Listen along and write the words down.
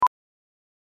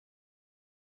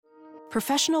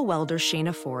Professional welder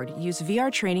Shayna Ford used VR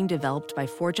training developed by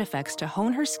ForgeFX to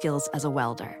hone her skills as a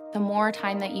welder. The more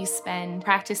time that you spend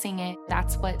practicing it,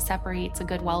 that's what separates a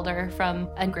good welder from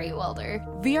a great welder.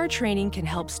 VR training can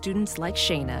help students like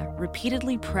Shayna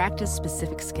repeatedly practice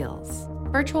specific skills.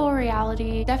 Virtual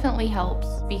reality definitely helps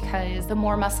because the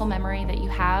more muscle memory that you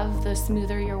have, the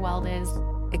smoother your weld is.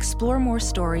 Explore more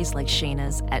stories like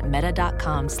Shayna's at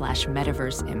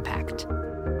meta.com/metaverseimpact.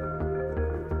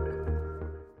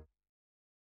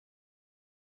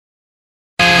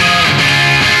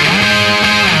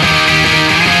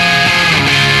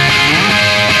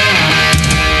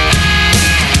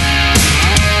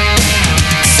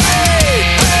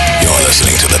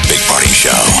 Show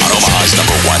on Omaha's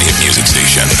 #1 hit music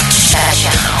station.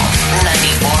 Channel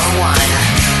 94.1.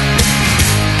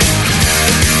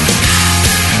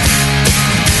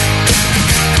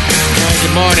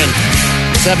 Good morning.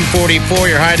 7:44.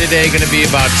 Your high today going to be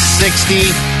about 60.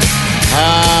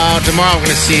 Tomorrow we're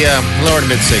going to see lower to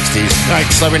mid-60s. All right,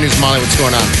 Celebrity News, Molly, what's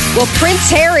going on? Well,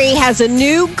 Prince Harry has a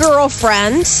new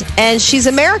girlfriend, and she's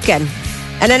American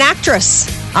and an actress.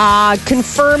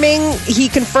 He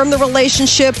confirmed the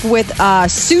relationship with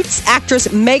Suits actress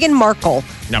Meghan Markle.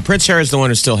 Now, Prince Harry is the one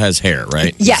who still has hair,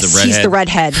 right? Yes, he's the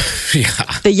redhead. Yeah.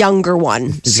 The younger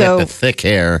one. He's got the thick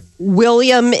hair.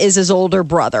 William is his older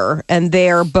brother, and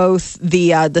they're both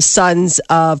the sons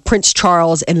of Prince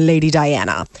Charles and Lady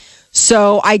Diana.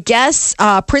 So I guess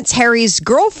Prince Harry's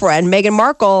girlfriend, Meghan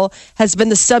Markle, has been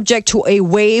the subject to a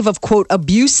wave of, quote,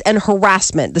 abuse and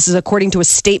harassment. This is according to a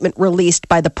statement released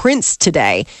by the prince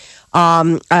today.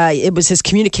 It was his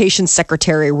communications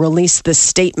secretary released this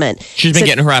statement. She's been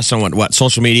getting harassed on what,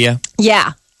 social media?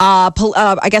 Yeah.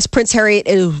 I guess Prince Harry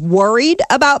is worried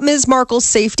about Ms. Markle's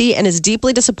safety and is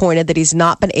deeply disappointed that he's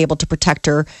not been able to protect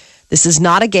her. This is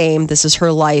not a game. This is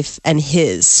her life and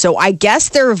his. So I guess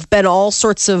there have been all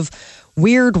sorts of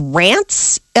weird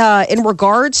rants in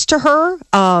regards to her.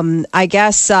 I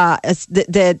guess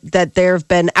that there have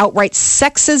been outright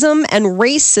sexism and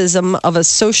racism of a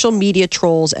social media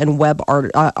trolls and web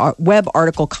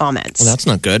article comments. Well, that's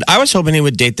not good. I was hoping he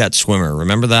would date that swimmer.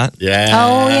 Remember that? Yeah.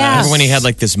 Oh, yeah. Remember when he had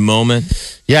like this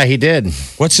moment? Yeah, he did.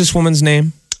 What's this woman's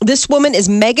name? This woman is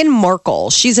Meghan Markle.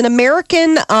 She's an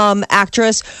American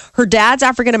actress. Her dad's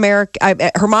African American.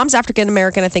 Her mom's African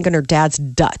American, I think, and her dad's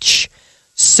Dutch.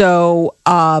 So,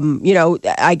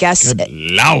 I guess. Good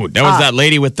Lord. That was that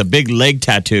lady with the big leg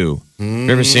tattoo.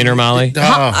 You ever seen her, Molly?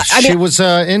 She was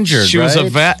injured. She was a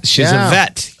vet. She's a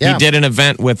vet. Yeah. He did an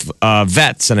event with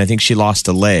vets, and I think she lost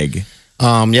a leg.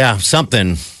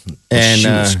 Something. And she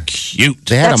was cute.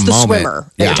 They had That's a the moment.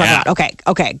 swimmer that you're talking about.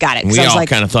 Okay, got it. We all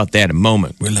kind of thought they had a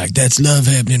moment. We're like, that's love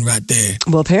happening right there.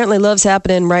 Well, apparently love's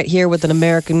happening right here with an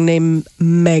American named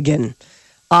Meghan.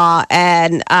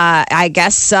 And I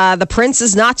guess the prince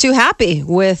is not too happy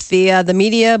with the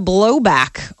media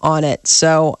blowback on it.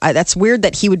 So that's weird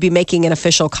that he would be making an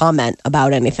official comment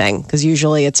about anything, because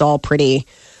usually it's all pretty,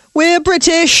 we're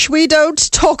British, we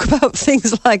don't talk about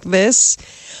things like this.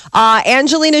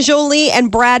 Angelina Jolie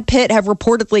and Brad Pitt have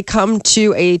reportedly come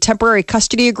to a temporary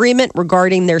custody agreement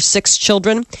regarding their 6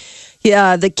 children.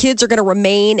 The kids are going to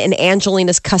remain in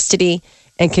Angelina's custody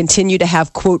and continue to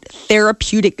have, quote,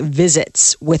 therapeutic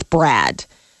visits with Brad.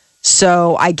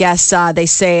 So I guess they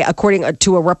say, according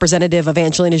to a representative of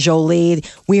Angelina Jolie,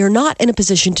 we are not in a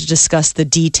position to discuss the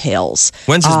details.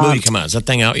 When's this movie come out? Is that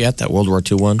thing out yet, that World War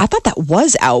II one? I thought that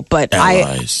was out, but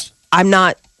I'm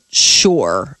not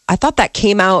sure. I thought that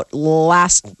came out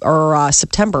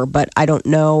September, but I don't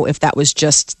know if that was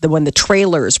just when the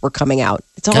trailers were coming out.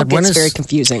 It's all gets very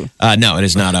confusing. No, it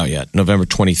is not out yet. November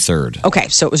 23rd. Okay,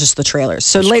 so it was just the trailers.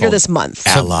 So later this month.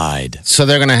 Allied. So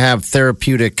they're going to have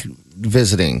therapeutic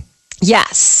visiting.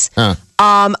 Yes. Huh.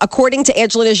 According to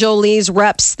Angelina Jolie's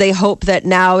reps, they hope that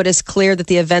now it is clear that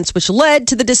the events which led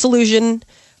to the dissolution,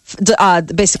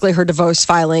 basically her divorce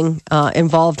filing,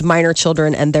 involved minor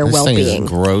children and their well-being.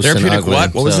 Gross therapeutic and ugly.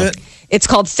 what was it? It's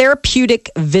called therapeutic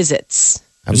visits.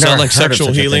 Is that like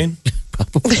sexual healing?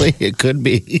 Probably it could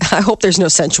be. I hope there's no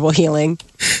sensual healing.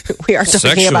 We are talking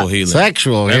Sexual about healing.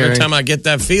 Sexual Every healing. time I get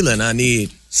that feeling, I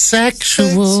need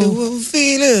Sexual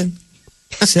feeling.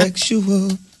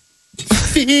 Sexual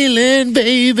feeling,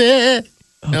 baby.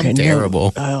 I'm no.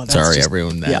 terrible. Oh, that's Sorry, just-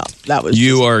 everyone. Yeah, that was.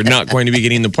 You are not going to be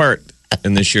getting the part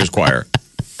in this year's choir.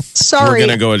 Sorry. We're going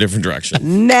to go a different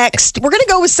direction. Next, we're going to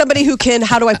go with somebody who can,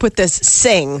 how do I put this,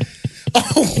 sing.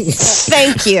 Oh.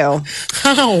 Thank you.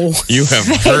 How? You have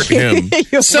hurt him.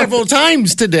 Several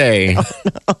times today.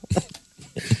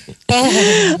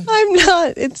 I'm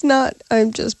not. It's not.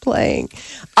 I'm just playing.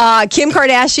 Kim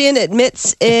Kardashian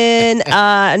admits in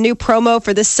a new promo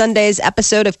for this Sunday's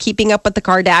episode of Keeping Up with the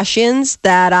Kardashians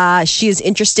that she is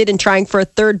interested in trying for a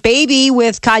third baby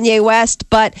with Kanye West,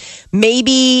 but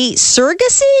maybe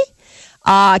surrogacy?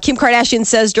 Kim Kardashian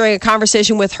says during a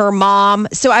conversation with her mom,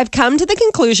 so I've come to the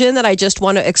conclusion that I just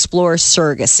want to explore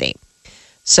surrogacy.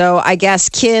 So I guess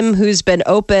Kim, who's been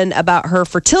open about her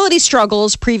fertility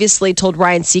struggles, previously told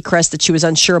Ryan Seacrest that she was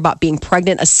unsure about being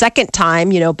pregnant a second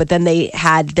time, but then they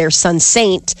had their son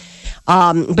Saint.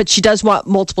 But she does want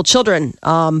multiple children.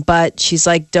 But she's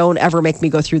like, don't ever make me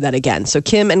go through that again. So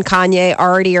Kim and Kanye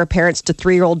already are parents to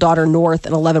 3-year-old daughter North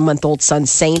and 11-month-old son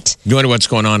Saint. You wonder what's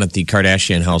going on at the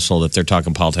Kardashian household if they're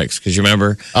talking politics? Because you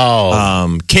remember,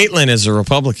 Caitlyn is a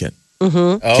Republican.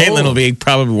 Mm-hmm. Caitlyn will be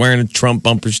probably wearing a Trump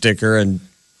bumper sticker and.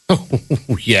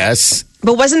 Yes.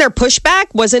 But wasn't there pushback?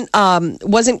 Wasn't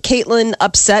Caitlyn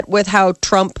upset with how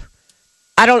Trump?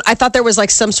 I thought there was like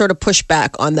some sort of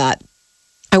pushback on that.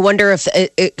 I wonder if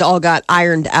it all got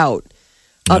ironed out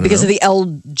because of the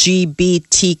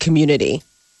LGBT community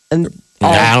and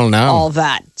I don't know all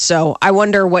that. So I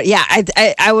wonder what. Yeah,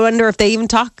 I wonder if they even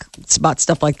talk about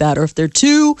stuff like that, or if they're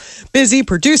too busy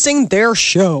producing their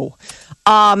show.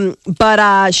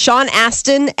 But Sean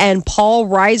Astin and Paul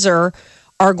Reiser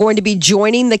are going to be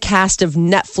joining the cast of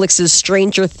Netflix's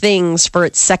Stranger Things for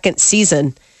its second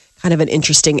season. Kind of an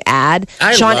interesting ad.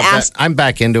 I'm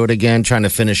back into it again, trying to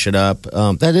finish it up.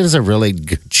 That is a really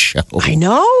good show. I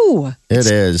know. It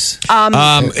is.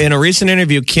 In a recent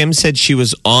interview, Kim said she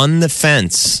was on the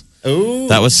fence. Ooh.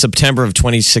 That was September of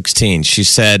 2016. She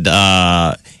said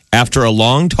after a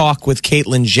long talk with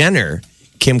Caitlyn Jenner,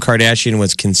 Kim Kardashian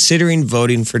was considering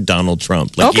voting for Donald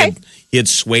Trump. Okay. He had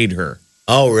swayed her.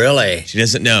 Oh, really? She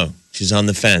doesn't know. She's on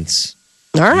the fence.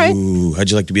 All right. Ooh, how'd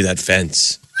you like to be that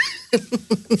fence?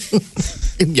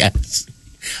 Yes.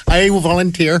 I will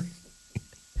volunteer.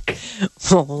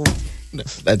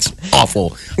 That's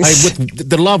awful. With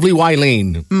the lovely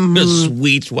Wileen. The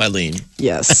sweet Wileen.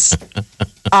 Yes.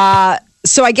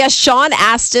 So I guess Sean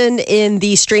Astin in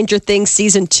the Stranger Things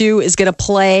season 2 is going to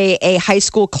play a high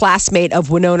school classmate of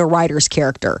Winona Ryder's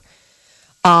character.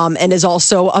 And is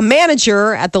also a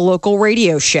manager at the local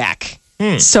Radio Shack.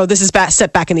 So this is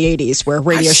set back in the 80s where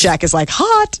Radio Shack is like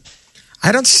hot.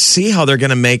 I don't see how they're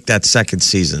going to make that second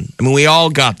season. I mean, we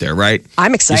all got there, right?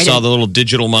 I'm excited. You saw the little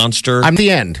digital monster. I'm the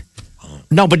end.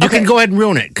 No, but you can go ahead and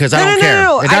ruin it because I don't care.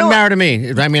 No. It doesn't matter to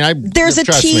me. I mean, there's a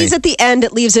tease at the end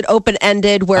that leaves it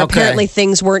open-ended where apparently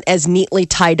things weren't as neatly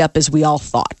tied up as we all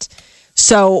thought.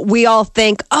 So we all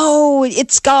think,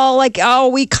 it's all like,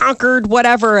 we conquered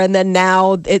whatever. And then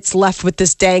now it's left with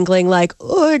this dangling like,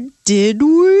 did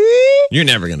we? You're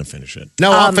never going to finish it.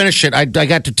 No, I'll finish it. I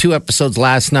got to 2 episodes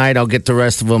last night. I'll get the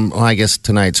rest of them. Well, I guess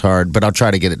tonight's hard, but I'll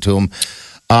try to get it to them.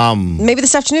 Maybe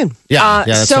this afternoon. Yeah,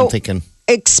 that's what I'm thinking.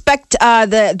 Expect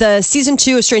the season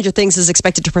 2 of Stranger Things is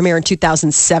expected to premiere in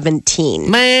 2017.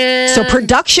 Man, so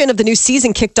production of the new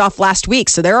season kicked off last week.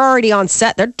 So they're already on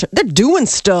set. They're doing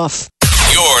stuff.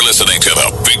 You're listening to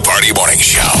the Big Party Morning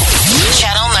Show.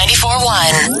 Channel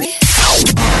 94.1.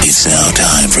 It's now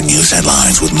time for news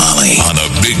headlines with Molly on the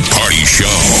Big Party Show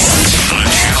on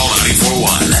Channel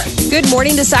 94.1. Good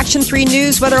morning. This Action 3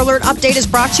 News Weather Alert update is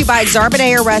brought to you by Exarban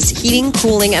ARS Heating,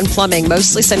 Cooling, and Plumbing.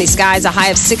 Mostly sunny skies, a high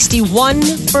of 61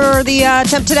 for the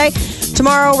temp today.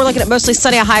 Tomorrow, we're looking at mostly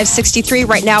sunny, a high of 63.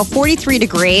 Right now, 43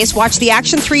 degrees. Watch the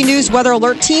Action 3 News Weather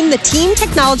Alert team, the team,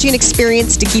 technology, and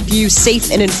experience to keep you safe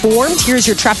and informed. Here's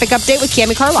your traffic update with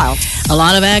Cammie Carlisle. A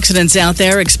lot of accidents out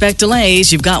there. Expect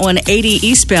delays. You've got one 80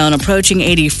 eastbound approaching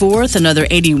 84th, another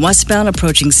 80 westbound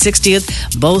approaching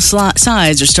 60th. Both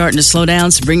sides are starting to slow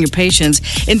down, so bring your patience.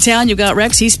 In town, you've got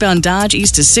Rex eastbound Dodge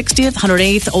east to 60th,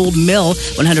 108th Old Mill,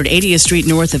 180th Street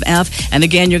north of F. And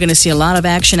again, you're going to see a lot of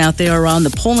action out there around the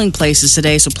polling places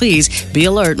today, so please be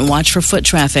alert and watch for foot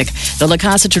traffic. The La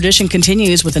Casa tradition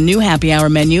continues with a new happy hour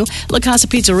menu. La Casa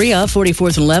Pizzeria,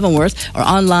 44th and Leavenworth, or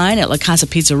online at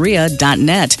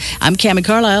lacasapizzeria.net. I'm Cammie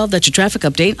Carlisle. That's your traffic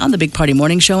update on the Big Party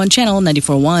Morning Show on Channel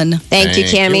 94.1. Thank you,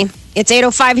 Cammie. It's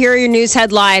 8:05. Here are your news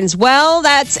headlines. Well,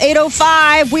 that's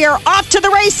 8:05. We are off to the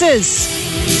races.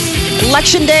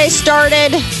 Election day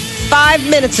started 5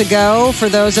 minutes ago for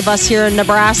those of us here in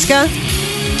Nebraska.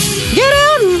 Get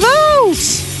out and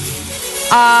vote.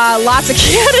 Lots of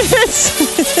candidates.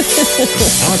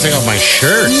 I want to take off my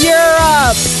shirt.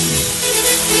 Europe.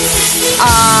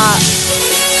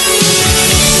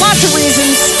 Lots of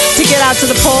reasons to get out to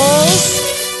the polls.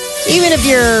 Even if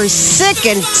you're sick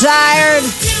and tired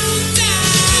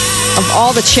of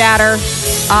all the chatter,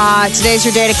 today's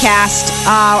your day to cast.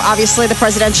 Obviously, the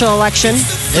presidential election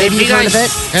Maybe you've heard of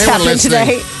it. It's happening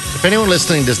today. If anyone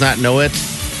listening does not know it,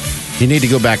 you need to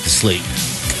go back to sleep.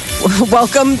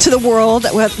 Welcome to the world,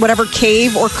 whatever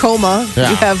cave or coma you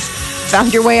have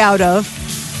found your way out of.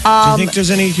 Do you think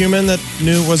there's any human that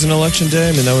knew it was an election day?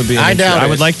 I mean, that would be. I doubt it. I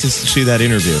would like to see that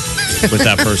interview with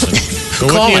that person.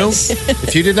 But Call with us.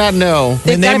 If you did not know,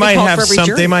 and they might have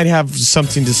jury. They might have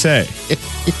something to say.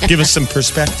 Give us some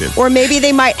perspective. Or maybe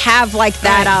they might have like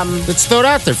that. Let's throw it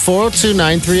out there.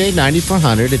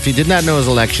 402-938-9400. If you did not know it was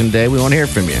election day, we want to hear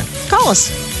from you. Call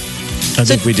us. I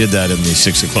think we did that in the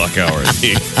 6 o'clock hour.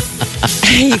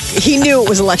 He knew it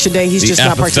was election day. He's the just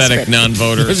not apathetic participating.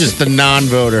 non-voter. It was just the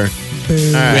non-voter.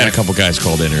 We had a couple guys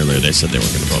called in earlier. They said they were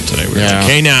going to vote today. We were like,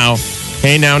 hey now.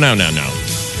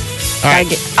 All right.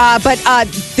 But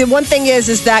the one thing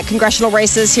is that congressional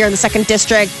races here in the 2nd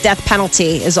District, death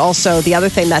penalty is also the other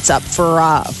thing that's up for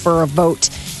a vote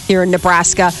here in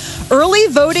Nebraska. Early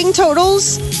voting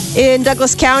totals in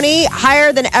Douglas County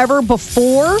higher than ever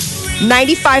before.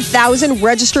 95,000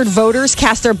 registered voters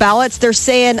cast their ballots. They're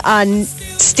saying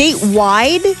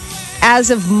statewide,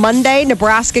 as of Monday,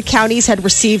 Nebraska counties had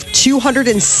received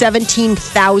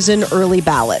 217,000 early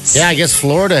ballots. Yeah, I guess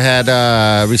Florida had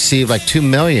received like 2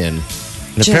 million.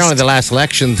 And apparently the last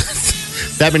election,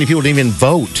 that many people didn't even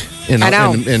vote in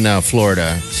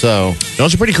Florida. So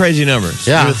those are pretty crazy numbers.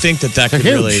 Yeah. You would think that could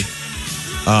really,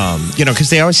 because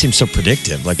they always seem so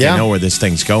predictive. Like they know where this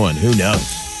thing's going. Who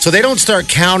knows? So they don't start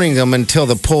counting them until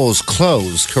the polls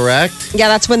close, correct? Yeah,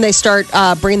 that's when they start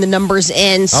bringing the numbers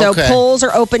in. So polls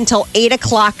are open till 8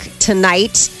 o'clock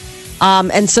tonight.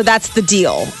 And so that's the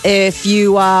deal. If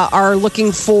you are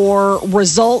looking for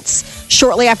results,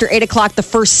 shortly after 8 o'clock, the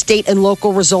first state and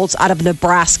local results out of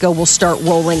Nebraska will start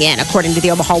rolling in, according to the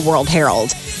Omaha World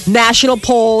Herald. National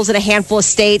polls in a handful of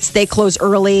states, they close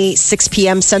early, 6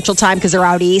 p.m. Central Time because they're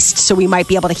out east, so we might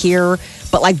be able to hear.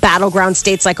 But like battleground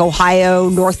states like Ohio,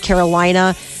 North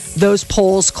Carolina, those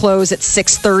polls close at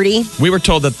 6:30. We were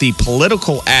told that the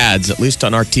political ads, at least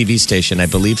on our TV station, I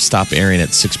believe, stop airing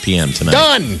at 6 p.m. tonight.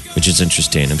 Done! Which is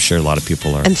interesting. I'm sure a lot of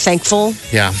people are. And thankful.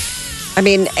 Yeah. I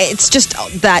mean, it's just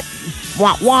that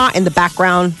wah-wah in the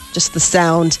background, just the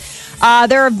sound.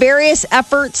 There are various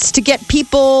efforts to get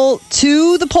people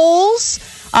to the polls,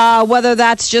 whether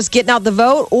that's just getting out the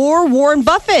vote or Warren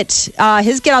Buffett.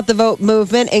 His Get Out the Vote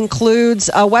movement includes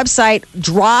a website,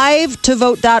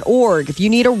 drivetovote.org. If you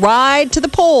need a ride to the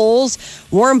polls,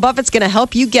 Warren Buffett's going to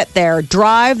help you get there.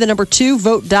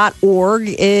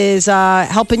 Drive2vote.org is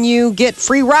helping you get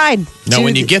free ride. Now,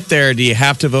 when you get there, do you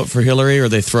have to vote for Hillary or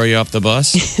they throw you off the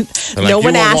bus? No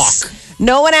one asks.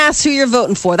 No one asks who you're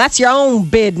voting for. That's your own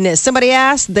business. Somebody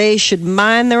asks, they should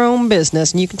mind their own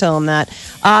business, and you can tell them that.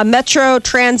 Metro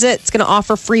Transit is going to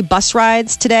offer free bus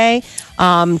rides today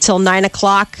till 9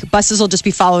 o'clock. Buses will just be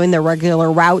following their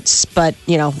regular routes, but,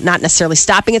 not necessarily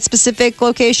stopping at specific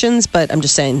locations. But I'm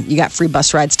just saying, you got free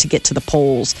bus rides to get to the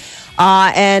polls.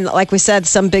 And like we said,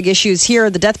 some big issues here,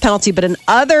 the death penalty. But in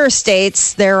other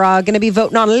states, they're going to be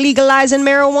voting on legalizing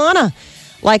marijuana.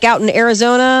 Like out in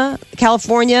Arizona,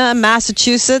 California,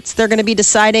 Massachusetts, they're going to be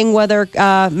deciding whether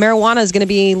marijuana is going to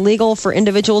be legal for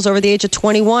individuals over the age of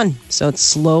 21. So it's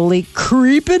slowly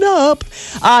creeping up.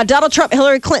 Donald Trump,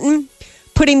 Hillary Clinton,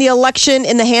 putting the election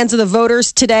in the hands of the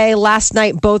voters today. Last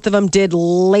night, both of them did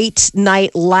late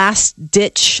night, last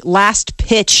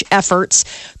pitch efforts.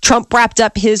 Trump wrapped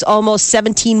up his almost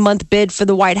 17-month bid for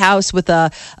the White House with a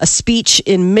speech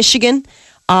in Michigan.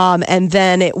 And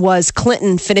then it was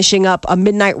Clinton finishing up a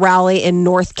midnight rally in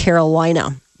North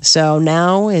Carolina. So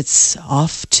now it's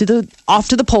off to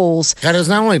the polls. God, it was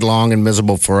not only long and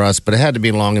miserable for us, but it had to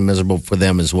be long and miserable for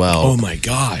them as well. Oh my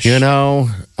gosh!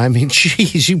 I mean,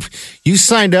 geez, you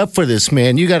signed up for this,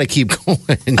 man. You got to keep going.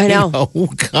 I know. Oh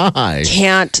gosh,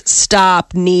 can't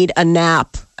stop. Need a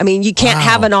nap. I mean, you can't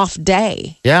have an off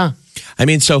day. Yeah. I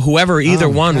mean, so whoever either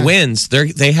one wins,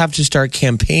 they have to start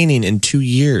campaigning in 2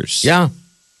 years. Yeah.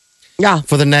 Yeah.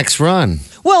 For the next run.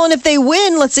 Well, and if they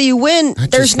win, let's say you win,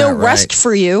 there's no rest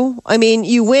for you. I mean,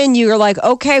 you win, you're like,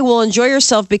 okay, well, enjoy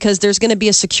yourself because there's going to be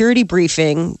a security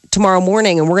briefing tomorrow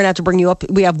morning and we're going to have to bring you up.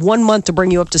 We have 1 month to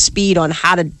bring you up to speed on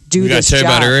how to do this job. We got to tell you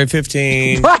about Area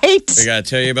 15. Right. We got to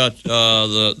tell you about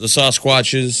the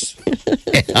Sasquatches.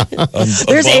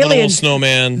 There's aliens.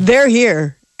 Snowman. They're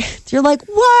here. You're like,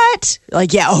 what?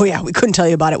 Like, yeah, oh yeah, we couldn't tell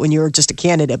you about it when you were just a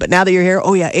candidate. But now that you're here,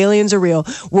 oh yeah, aliens are real.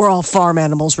 We're all farm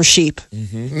animals. We're sheep.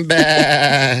 Mm-hmm.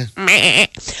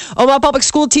 Omaha Public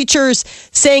School teachers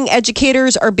saying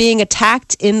educators are being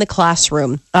attacked in the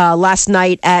classroom. Last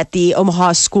night at the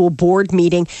Omaha School Board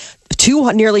meeting,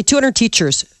 nearly 200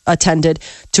 teachers attended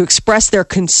to express their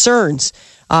concerns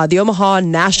The Omaha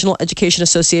National Education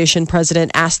Association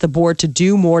president asked the board to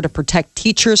do more to protect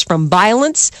teachers from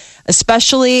violence,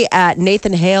 especially at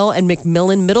Nathan Hale and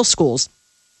McMillan middle schools.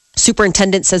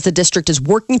 Superintendent says the district is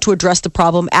working to address the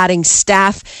problem, adding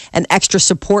staff and extra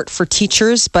support for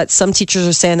teachers. But some teachers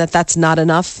are saying that that's not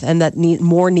enough and that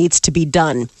more needs to be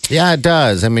done. Yeah, it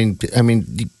does. I mean,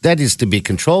 that needs to be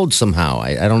controlled somehow.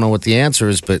 I don't know what the answer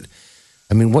is, but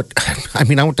I mean,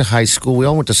 I went to high school. We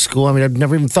all went to school. I mean, I've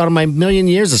never even thought in my million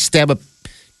years to stab a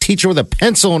teacher with a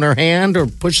pencil in her hand or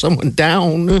push someone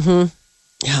down. Mm-hmm.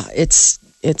 Yeah, it's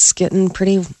getting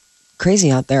pretty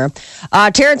crazy out there.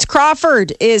 Terrence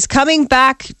Crawford is coming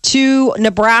back to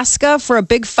Nebraska for a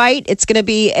big fight. It's going to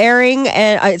be airing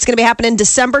and it's going to be happening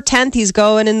December 10th. He's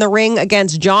going in the ring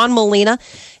against John Molina.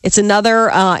 It's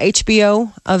another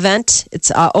HBO event.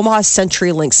 It's Omaha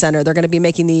CenturyLink Center. They're going to be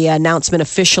making the announcement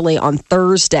officially on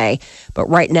Thursday. But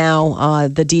right now,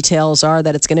 the details are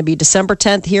that it's going to be December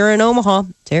 10th here in Omaha.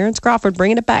 Terrence Crawford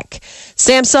bringing it back.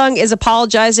 Samsung is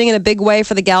apologizing in a big way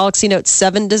for the Galaxy Note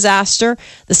 7 disaster.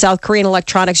 The South Korean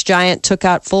electronics giant took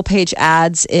out full-page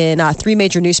ads in 3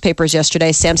 major newspapers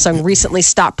yesterday. Samsung recently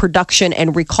stopped production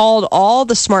and recalled all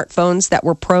the smartphones that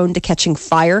were prone to catching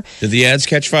fire. Did the ads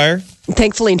catch fire?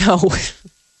 Thankfully, no.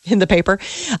 In the paper.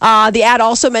 The ad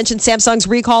also mentioned Samsung's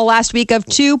recall last week of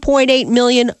 2.8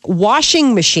 million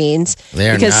washing machines.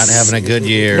 They're not having a good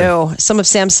year. No, some of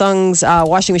Samsung's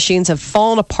washing machines have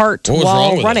fallen apart What was wrong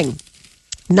while with running. them?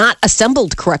 Not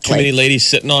assembled correctly. Too many ladies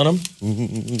sitting on them?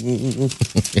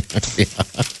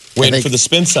 Waiting for the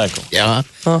spin cycle. Yeah.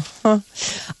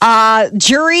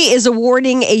 Jury is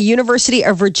awarding a University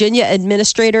of Virginia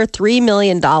administrator $3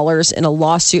 million in a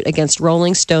lawsuit against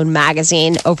Rolling Stone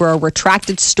magazine over a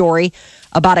retracted story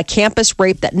about a campus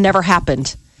rape that never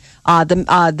happened.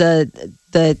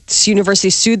 The university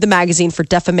sued the magazine for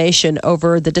defamation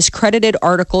over the discredited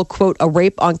article, quote, "a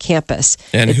rape on campus."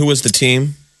 And who was the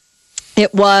team?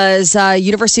 It was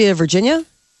University of Virginia.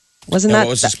 Wasn't that? What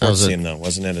was the sports team, though?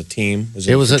 Wasn't it a team? Was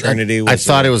it, It was a fraternity? I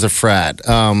thought it was a frat.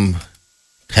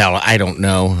 Hell, I don't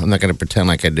know. I'm not going to pretend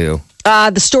like I do.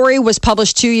 The story was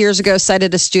published 2 years ago,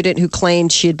 cited a student who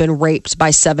claimed she had been raped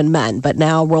by 7 men. But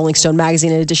now Rolling Stone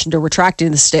magazine, in addition to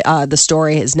retracting the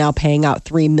story, is now paying out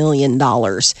 $3 million.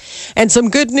 And some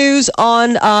good news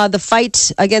on the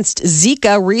fight against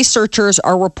Zika. Researchers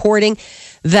are reporting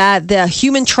that the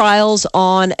human trials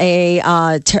on a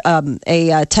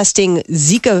testing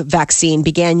Zika vaccine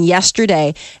began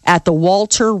yesterday at the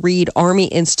Walter Reed Army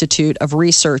Institute of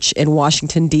Research in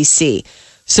Washington, D.C.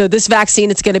 So this vaccine,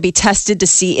 it's going to be tested to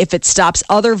see if it stops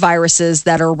other viruses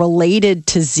that are related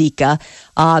to Zika.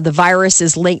 The virus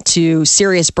is linked to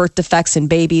serious birth defects in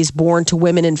babies born to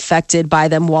women infected by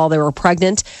them while they were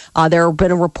pregnant. There have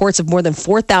been reports of more than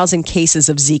 4,000 cases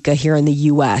of Zika here in the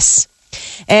U.S.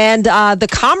 And the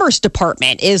Commerce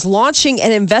Department is launching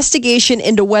an investigation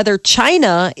into whether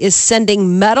China is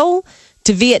sending metal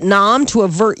to Vietnam to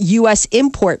avert U.S.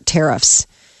 import tariffs.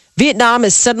 Vietnam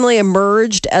has suddenly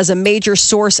emerged as a major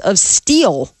source of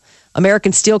steel.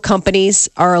 American steel companies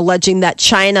are alleging that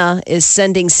China is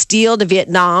sending steel to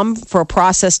Vietnam for a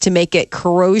process to make it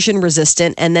corrosion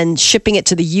resistant and then shipping it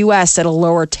to the U.S. at a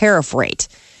lower tariff rate.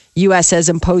 U.S. has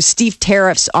imposed steep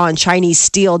tariffs on Chinese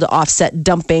steel to offset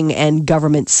dumping and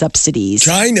government subsidies.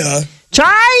 China!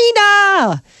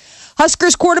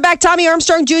 Huskers quarterback Tommy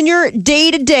Armstrong Jr.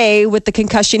 day-to-day with the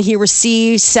concussion he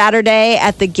received Saturday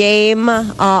at the game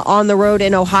on the road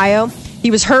in Ohio.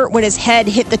 He was hurt when his head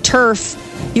hit the turf.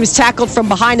 He was tackled from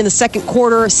behind in the second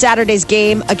quarter of Saturday's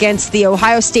game against the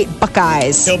Ohio State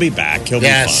Buckeyes. He'll be back. He'll be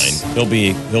fine.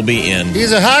 He'll be in.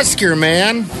 He's a Husker,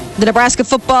 man. The Nebraska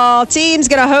football team's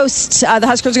going to host, the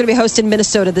Huskers are going to be hosting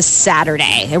Minnesota this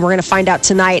Saturday. And we're going to find out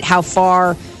tonight how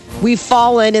far we've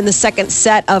fallen in the second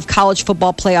set of college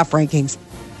football playoff rankings.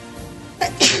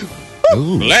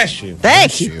 Ooh. Bless you.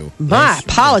 Thank you. My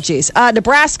apologies.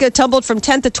 Nebraska tumbled from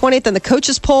 10th to 20th in the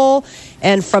coaches poll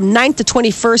and from 9th to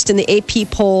 21st in the AP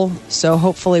poll. So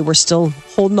hopefully we're still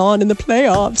holding on in the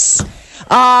playoffs.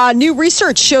 New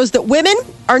research shows that women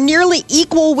are nearly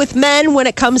equal with men when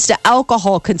it comes to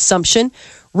alcohol consumption.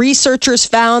 Researchers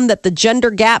found that the gender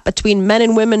gap between men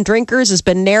and women drinkers has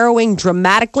been narrowing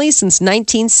dramatically since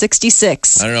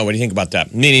 1966. I don't know. What do you think about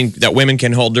that? Meaning that women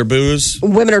can hold their booze?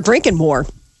 Women are drinking more.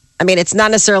 I mean, it's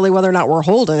not necessarily whether or not we're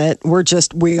holding it.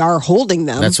 We are holding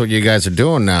them. That's what you guys are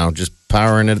doing now. Just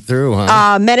powering it through,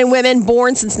 huh? Men and women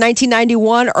born since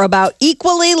 1991 are about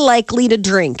equally likely to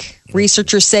drink.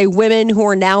 Researchers say women who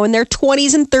are now in their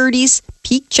 20s and 30s,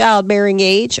 peak childbearing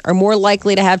age, are more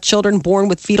likely to have children born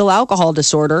with fetal alcohol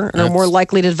disorder and are more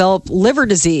likely to develop liver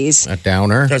disease. A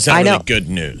downer. That's not really good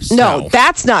news. No,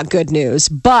 that's not good news.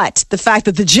 But the fact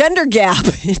that the gender gap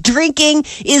in drinking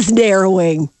is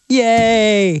narrowing.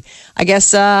 Yay. I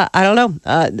guess, I don't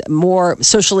know, more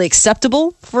socially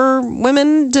acceptable for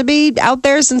women to be out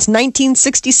there since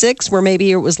 1966, where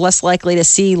maybe it was less likely to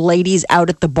see ladies out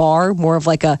at the bar, more of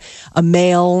like a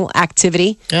male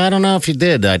activity. I don't know if you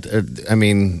did. I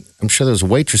mean, I'm sure there was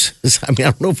waitresses. I mean,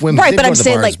 I don't know if women Right, did but go I'm to the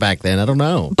saying, bars like- back then. I don't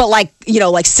know. But like,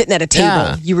 like sitting at a table,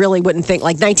 Yeah. you really wouldn't think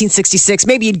like 1966.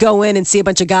 Maybe you'd go in and see a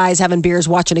bunch of guys having beers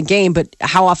watching a game, but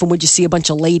how often would you see a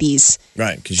bunch of ladies?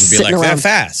 Right, because you'd be Sitting like, around. they're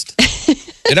fast.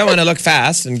 You don't want to look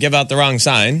fast and give out the wrong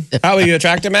sign. How will you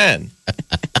attract a man?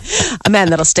 A man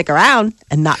that'll stick around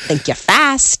and not think you're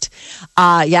fast.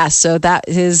 So that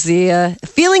is the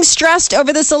feeling stressed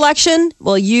over this election.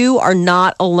 Well, you are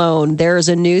not alone. There is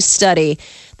a new study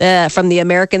from the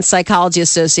American Psychology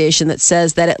Association that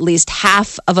says that at least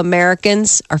half of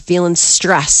Americans are feeling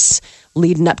stress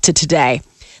leading up to today.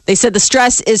 They said the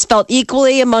stress is felt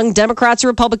equally among Democrats or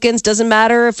Republicans. Doesn't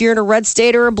matter if you're in a red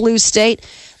state or a blue state.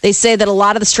 They say that a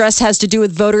lot of the stress has to do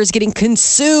with voters getting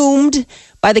consumed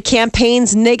by the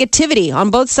campaign's negativity on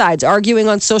both sides, arguing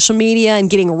on social media and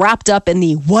getting wrapped up in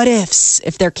the what ifs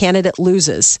if their candidate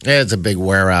loses. Yeah, it's a big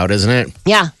wear out, isn't it?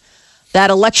 Yeah. That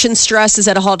election stress is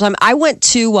at a all time. I went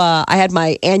to, I had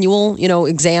my annual,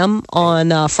 exam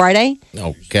on Friday.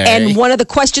 Okay. And one of the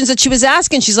questions that she was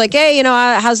asking, she's like, hey,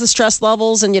 how's the stress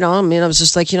levels? And, I was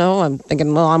just like, I'm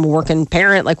thinking, well, I'm a working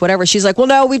parent, like whatever. She's like, well,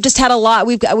 no, we've just had a lot.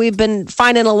 We've been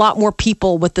finding a lot more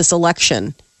people with this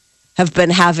election have been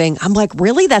having. I'm like,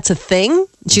 really? That's a thing?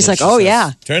 And she's like, She oh, says,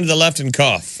 yeah. Turn to the left and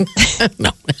cough.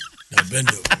 No. Now bend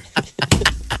over.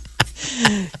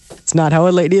 It's not how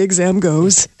a lady exam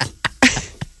goes.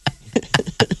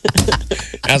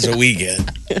 That's what we get.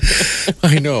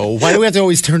 I know. Why do we have to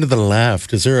always turn to the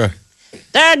left? Is there a...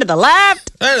 Turn to the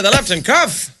left. Turn to the left and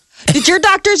cough. Did your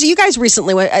doctors, you guys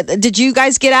recently, did you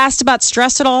guys get asked about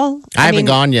stress at all? I haven't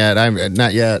gone yet. I'm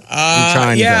not yet. I'm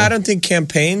trying to. I don't think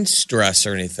campaign stress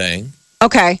or anything.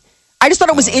 Okay. I just thought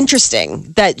it was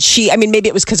interesting that maybe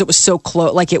it was because it was so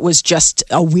close, like it was just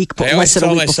a week, I always less than a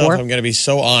tell week myself before. I'm going to be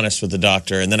so honest with the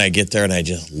doctor, and then I get there and I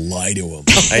just lie to him.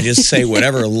 I just say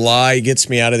whatever lie gets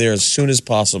me out of there as soon as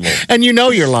possible. And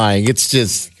you're lying. It's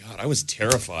just... God, I was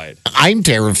terrified. I'm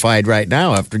terrified right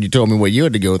now after you told me what you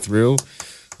had to go through.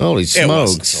 Holy smokes. It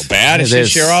wasn't so bad. It's It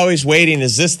just is. you're always waiting.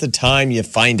 Is this the time you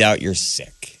find out you're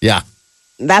sick? Yeah.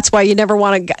 That's why you never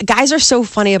want to. Guys are so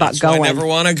funny about That's why going. I never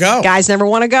want to go. Guys never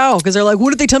want to go because they're like, what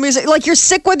did they tell me? Like, you're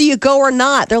sick whether you go or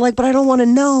not. They're like, but I don't want to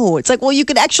know. It's like, well, you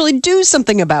could actually do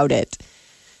something about it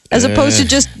as opposed to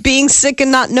just being sick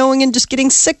and not knowing and just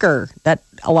getting sicker. That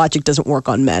logic doesn't work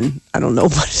on men. I don't know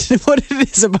what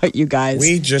it is about you guys.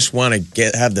 We just want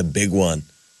to have the big one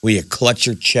where you clutch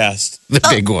your chest. The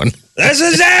big one. This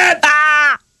is it!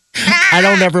 I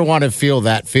don't ever want to feel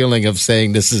that feeling of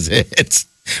saying this is it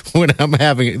when I'm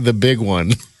having the big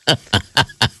one.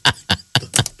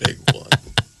 Big one.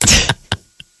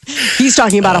 He's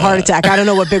talking about a heart attack. I don't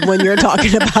know what big one you're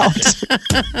talking about.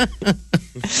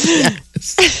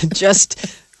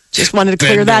 Just wanted to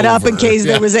clear Bend that up in over. case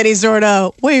there was any sort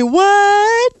of, wait,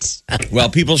 what? Well,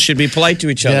 people should be polite to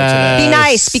each other Yeah. today. Be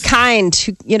nice, be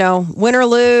kind, win or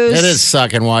lose. It is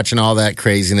sucking watching all that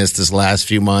craziness this last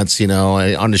few months,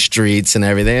 on the streets and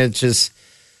everything. It's just,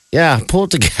 pull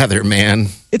it together, man.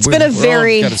 It's been a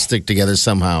very- got to stick together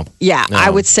somehow. Yeah, No. I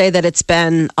would say that it's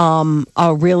been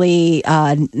a really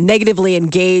negatively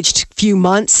engaged few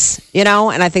months, and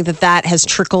I think that has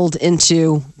trickled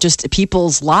into just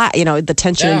people's lives, the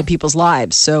tension into people's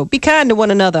lives. So be kind to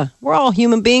one another. We're all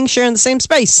human beings sharing the same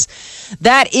space.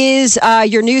 That is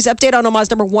your news update on Omaha's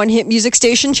number one hit music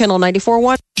station, Channel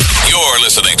 94.1. You're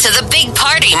listening To the Big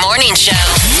Party Morning Show.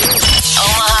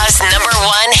 Omaha's number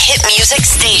one hit music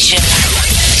station.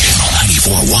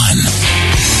 Channel 94.1.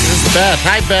 This is Beth.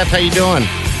 Hi, Beth. How you doing?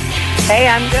 Hey,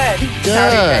 I'm good.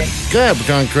 Good. Good. We're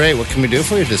doing great. What can we do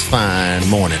for you this fine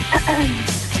morning?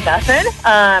 Nothing.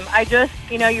 I just,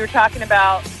 you were talking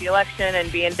about the election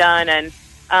and being done, and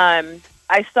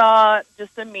I saw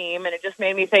just a meme, and it just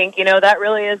made me think, that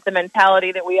really is the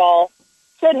mentality that we all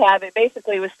should have. It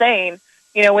basically was saying,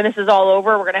 when this is all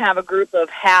over, we're going to have a group of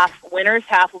half winners,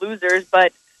 half losers,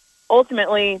 but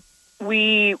ultimately,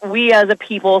 we as a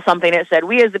people, something it said,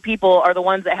 we as the people are the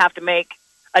ones that have to make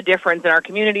a difference in our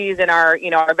communities and our,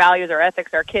 our values, our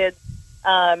ethics, our kids.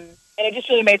 And And it just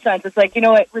really made sense. It's like, you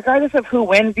know what, regardless of who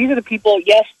wins, these are the people,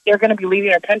 yes, they're going to be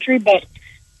leading our country, but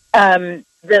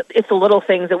it's the little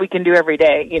things that we can do every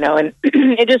day, you know, and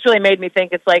it just really made me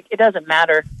think it's like, it doesn't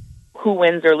matter who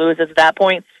wins or loses at that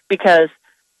point, because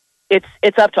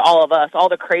it's up to all of us, all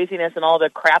the craziness and all the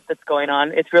crap that's going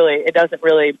on. It's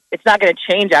not going to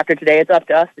change after today. It's up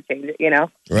to us to change it, you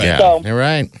know? Right. Yeah, so, you're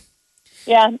right.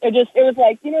 Yeah, it was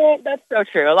like, you know what, that's so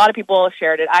true. A lot of people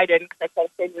shared it. I didn't, because I tried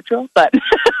to stay neutral, but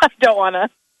I don't want to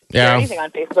share anything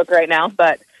on Facebook right now,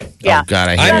 but yeah. Oh, God,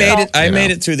 I made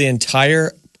it through the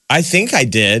entire, I think I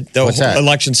did, the whole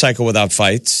election cycle without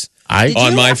fights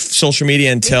on my social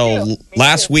media until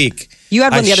last week. You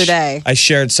had one the other day. I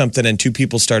shared something and two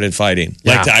people started fighting.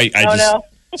 Yeah. Like I just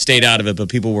stayed out of it, but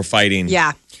people were fighting.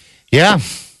 Yeah. Yeah.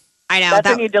 I know. That's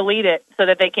when you delete it so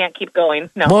that they can't keep going.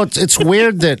 No. Well, it's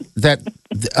weird that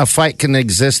a fight can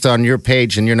exist on your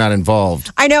page and you're not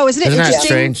involved. I know, isn't it Isn't that interesting?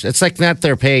 strange? It's like not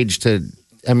their page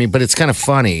but it's kind of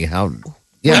funny how.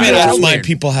 Yeah, I mean, I don't mind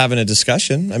people having a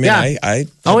discussion. I mean, I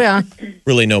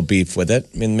really no beef with it.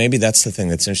 I mean, maybe that's the thing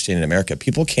that's interesting in America.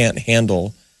 People can't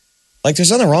handle, like,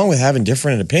 there's nothing wrong with having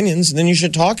different opinions, and then you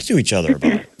should talk to each other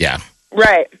about it. Yeah.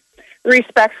 Right.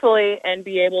 Respectfully and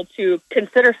be able to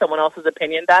consider someone else's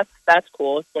opinion. That's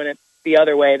cool. It's when it's the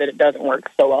other way that it doesn't work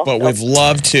so well. But we've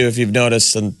loved to, if you've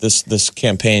noticed in this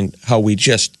campaign, how we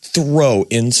just throw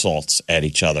insults at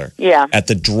each other. Yeah. At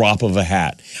the drop of a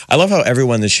hat. I love how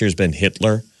everyone this year's been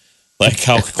Hitler. Like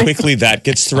how quickly that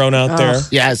gets thrown out there.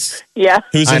 Yes. Yeah.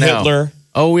 Who's a Hitler?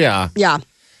 Oh, yeah. Yeah.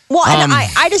 Well, and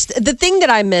I just, the thing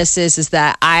that I miss is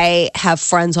that I have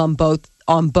friends on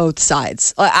both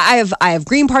sides. I have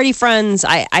Green Party friends.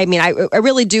 I mean, I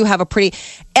really do have a pretty,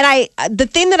 and the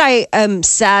thing that I am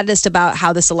saddest about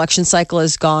how this election cycle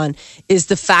has gone is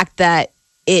the fact that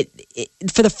it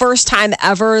for the first time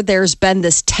ever, there's been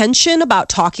this tension about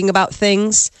talking about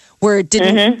things where it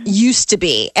didn't used to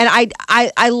be. And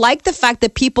I like the fact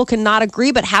that people can not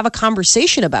agree, but have a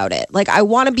conversation about it. Like, I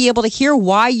want to be able to hear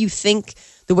why you think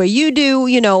the way you do,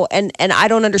 you know, and I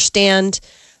don't understand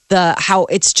how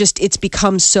it's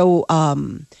become so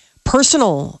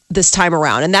personal this time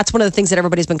around. And that's one of the things that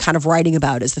everybody's been kind of writing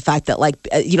about is the fact that, like,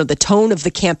 you know, the tone of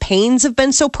the campaigns have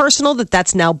been so personal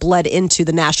that's now bled into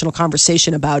the national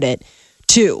conversation about it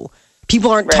too.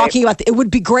 People aren't talking about it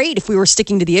would be great if we were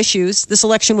sticking to the issues. This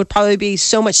election would probably be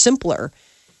so much simpler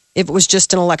if it was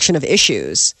just an election of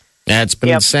issues. Yeah, it's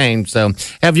been insane. So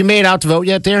have you made out to vote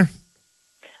yet, dear?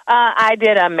 I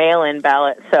did a mail-in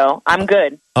ballot, so I'm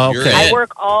good. Okay. I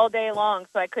work all day long,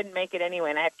 so I couldn't make it anyway,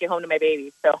 and I have to get home to my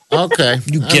baby. So okay,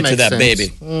 you get to that baby.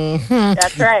 Mm-hmm.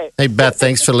 That's right. Hey, Beth,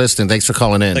 thanks for listening. Thanks for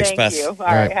calling in. Thanks, Beth. You. All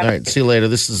right. See you later.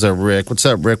 This is Rick. What's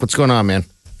up, Rick? What's going on, man?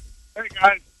 Hey,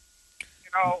 guys. You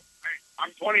know,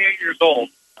 I'm 28 years old,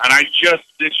 and I just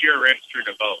this year registered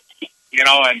to vote. You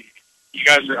know, and you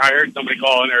guys, I heard somebody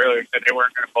call in earlier and said they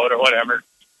weren't going to vote or whatever.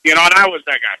 You know, and I was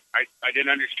that guy. I didn't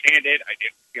understand it. I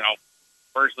didn't, you know,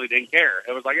 personally didn't care.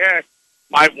 It was like,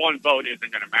 my one vote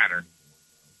isn't going to matter.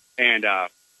 And I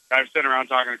was sitting around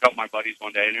talking to a couple of my buddies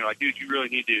one day, and they're like, dude, you really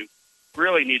need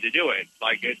to do it.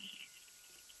 Like, it's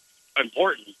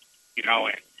important, you know.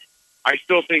 And I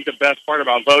still think the best part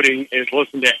about voting is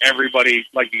listen to everybody,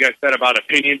 like you guys said about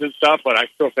opinions and stuff, but I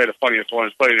still say the funniest one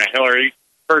is putting a Hillary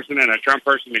person and a Trump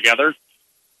person together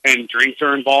and drinks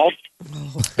are involved.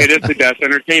 It is the best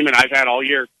entertainment I've had all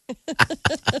year. And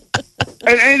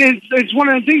it's one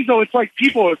of the things, though. It's like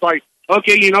people, it's like,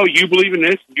 okay, you know, you believe in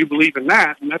this, you believe in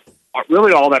that, and that's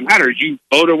really all that matters. You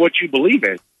vote on what you believe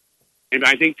in. And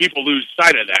I think people lose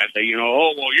sight of that. They, you know,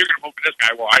 oh, well, you're going to vote for this guy.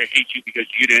 Well, I hate you because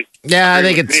you didn't. Yeah, I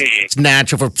think it's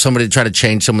natural for somebody to try to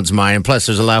change someone's mind. And plus,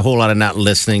 there's a whole lot of not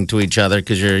listening to each other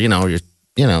because you're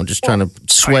just trying to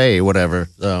sway whatever.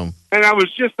 So. And I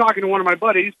was just talking to one of my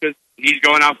buddies because he's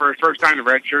going out for his first time to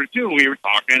register too. And we were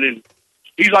talking, and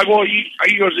he's like, "Well,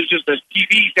 he goes, it's just the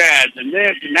TV ads and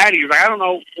this and that." He's like, "I don't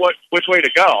know which way to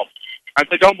go." I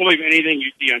said, "Don't believe anything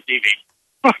you see on TV.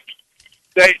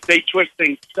 They twist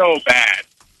things so bad."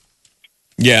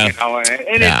 Yeah, you know,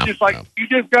 and it's just like you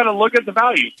just got to look at the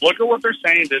values. Look at what they're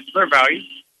saying. This is their values.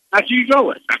 That's who you go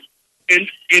with.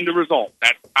 In the result,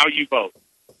 that's how you vote.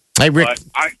 Hey, Rick.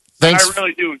 But I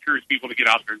really do encourage people to get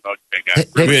out there and vote today,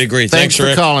 guys. We agree. Thanks for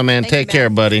Rick. calling, man. Take care,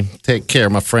 buddy. Take care,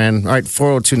 my friend. All right,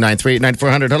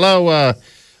 402-938-9400. Hello.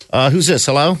 Who's this?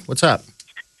 Hello? What's up?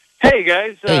 Hey,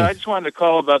 guys. Hey. I just wanted to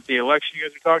call about the election you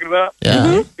guys are talking about.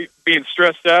 Yeah. Being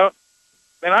stressed out.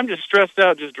 Man, I'm just stressed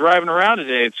out just driving around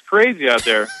today. It's crazy out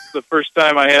there. It's the first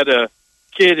time I had a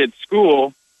kid at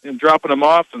school and dropping them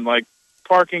off, and, like,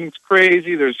 parking's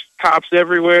crazy. There's cops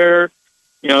everywhere.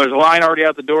 You know, there's a line already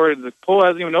out the door. The poll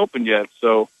hasn't even opened yet.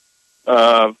 So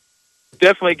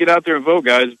definitely get out there and vote,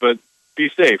 guys, but be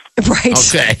safe. Right.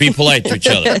 Okay. Be polite to each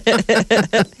other.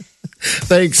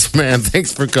 Thanks, man.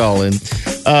 Thanks for calling.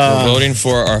 We're voting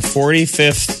for our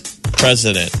 45th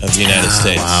president of the United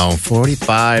States. Wow,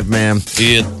 45, man.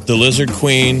 Be it the lizard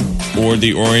queen or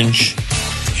the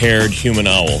orange-haired human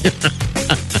owl.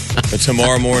 But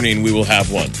tomorrow morning, we will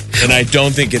have one. And I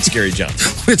don't think it's Gary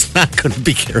Johnson. It's not going to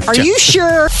be Gary Are Johnson. you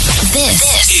sure?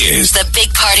 This is the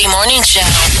Big Party Morning Show.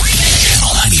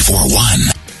 Channel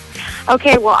 94.1.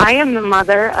 Okay, well, I am the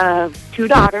mother of 2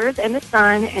 daughters and a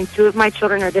son, and 2 of my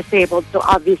children are disabled. So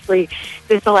obviously,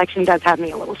 this election does have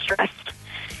me a little stressed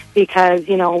because,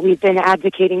 you know, we've been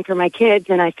advocating for my kids,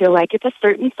 and I feel like if a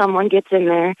certain someone gets in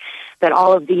there, that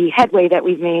all of the headway that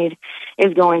we've made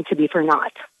is going to be for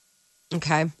naught.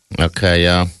 Okay. Okay,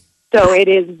 yeah. So it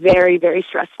is very, very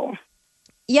stressful.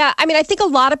 Yeah, I mean, I think a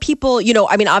lot of people, you know,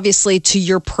 I mean, obviously to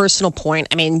your personal point,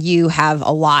 I mean, you have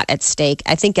a lot at stake.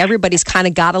 I think everybody's kind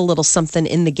of got a little something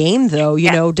in the game, though,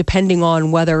 you know, depending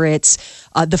on whether it's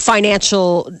the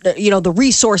financial, you know, the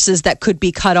resources that could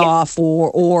be cut off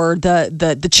or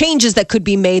the changes that could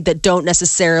be made that don't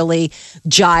necessarily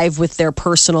jive with their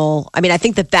personal. I mean, I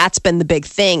think that that's been the big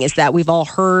thing is that we've all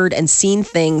heard and seen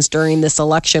things during this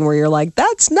election where you're like,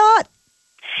 that's not.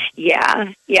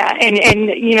 Yeah. And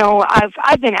you know,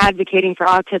 I've been advocating for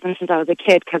autism since I was a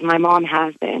kid because my mom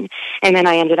has been. And then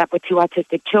I ended up with 2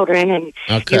 autistic children, and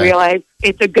you realize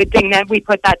it's a good thing that we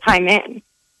put that time in.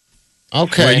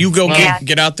 Okay. Well, you go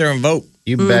get out there and vote.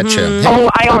 You betcha. Oh,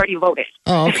 I already voted.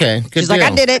 Oh, okay. Good She's deal.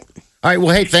 like, I did it. All right.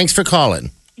 Well, hey, thanks for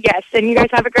calling. Yes, and you guys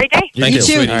have a great day. You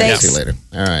too. All right, Thanks. see you later.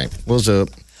 All right. What's up?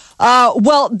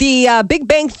 Well, the Big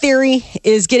Bang Theory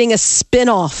is getting a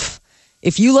spin-off.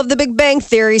 If you love the Big Bang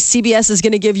Theory, CBS is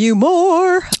going to give you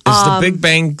more. Is the Big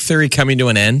Bang Theory coming to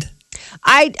an end?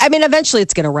 I mean, eventually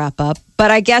it's going to wrap up. But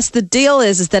I guess the deal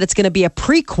is that it's going to be a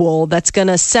prequel that's going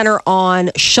to center on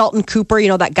Sheldon Cooper. You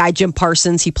know, that guy, Jim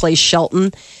Parsons, he plays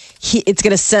Shelton. It's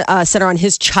going to center on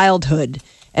his childhood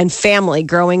and family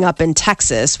growing up in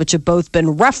Texas, which have both been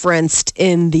referenced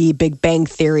in the Big Bang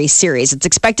Theory series. It's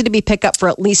expected to be picked up for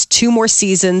at least 2 more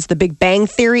seasons, the Big Bang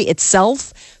Theory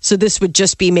itself. So this would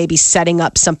just be maybe setting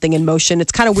up something in motion.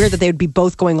 It's kind of weird that they would be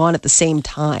both going on at the same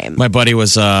time. My buddy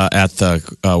was at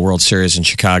the World Series in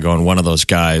Chicago, and one of those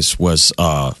guys was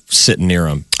sitting near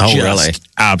him. Oh, just really?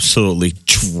 Absolutely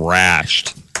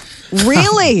trashed.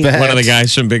 Really? One of the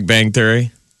guys from Big Bang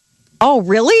Theory. Oh,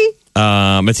 really?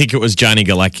 I think it was Johnny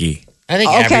Galecki. I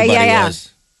think everybody was.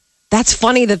 That's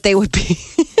funny that they would be.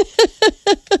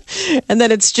 And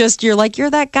then it's just, you're like, you're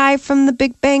that guy from the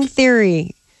Big Bang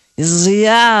Theory.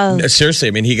 Yeah. Seriously,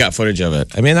 I mean, he got footage of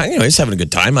it. I mean, you know, he's having a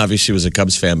good time. Obviously, he was a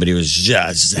Cubs fan, but he was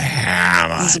just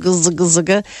hammered.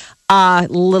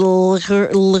 Little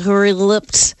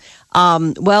lipped.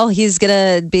 Well, he's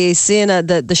going to be seeing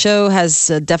the show has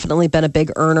definitely been a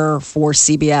big earner for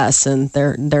CBS, and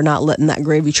they're not letting that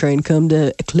gravy train come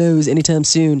to a close anytime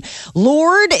soon.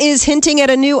 Lorde is hinting at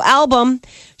a new album.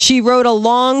 She wrote a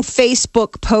long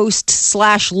Facebook post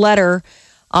 / letter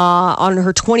on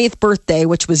her 20th birthday,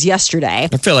 which was yesterday.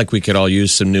 I feel like we could all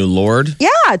use some new Lorde. Yeah,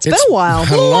 it's been a while.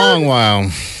 A long while.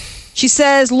 She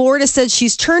says Lorde has said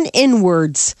she's turned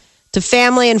inwards to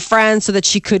family and friends so that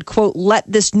she could, quote, let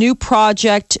this new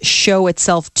project show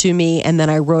itself to me. And then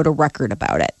I wrote a record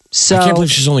about it. So I can't believe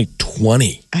she's only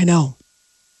 20. I know.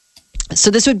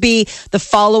 So this would be the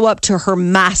follow-up to her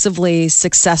massively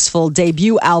successful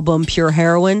debut album, Pure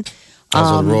Heroin.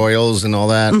 Also Royals and all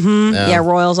that. Yeah,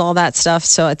 Royals, all that stuff.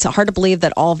 So it's hard to believe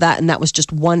that all of that, and that was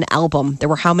just one album. There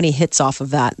were how many hits off of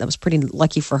that? That was pretty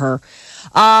lucky for her.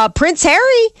 Prince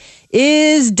Harry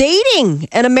is dating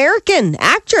an American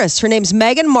actress. Her name's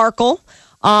Meghan Markle.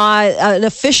 An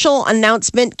official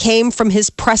announcement came from his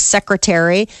press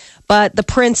secretary, but the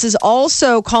prince is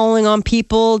also calling on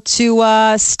people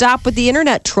to stop with the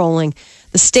internet trolling.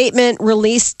 The statement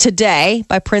released today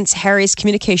by Prince Harry's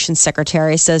communications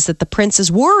secretary says that the prince is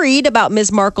worried about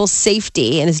Ms. Markle's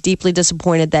safety and is deeply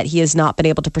disappointed that he has not been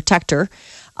able to protect her.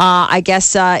 I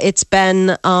guess it's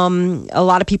been a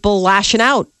lot of people lashing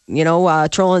out, you know,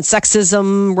 trolling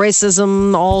sexism,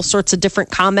 racism, all sorts of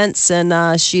different comments.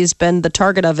 And she's been the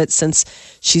target of it since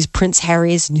she's Prince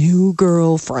Harry's new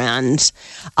girlfriend.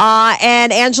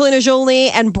 And Angelina Jolie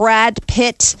and Brad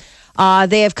Pitt,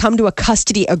 they have come to a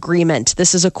custody agreement.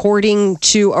 This is according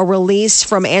to a release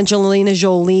from Angelina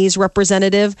Jolie's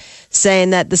representative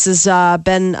saying that this has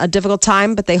been a difficult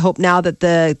time, but they hope now that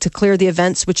to clear the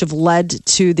events which have led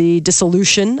to the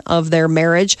dissolution of their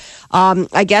marriage.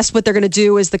 I guess what they're going to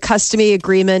do is the custody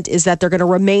agreement is that they're going to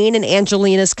remain in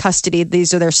Angelina's custody.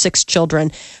 These are their 6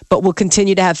 children, but will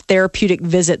continue to have therapeutic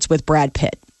visits with Brad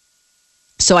Pitt.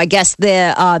 So I guess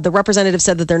the representative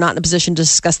said that they're not in a position to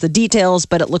discuss the details,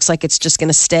 but it looks like it's just going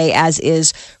to stay as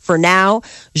is for now.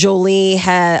 Jolie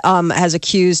has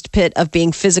accused Pitt of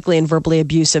being physically and verbally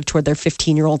abusive toward their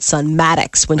 15-year-old son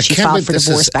Maddox when she filed for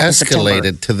divorce back in September.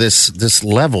 Escalated to this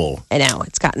level. I know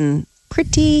it's gotten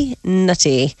pretty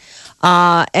nutty.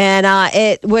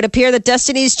 It would appear that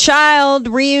Destiny's Child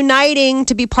reuniting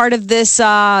to be part of this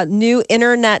new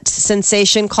internet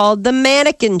sensation called the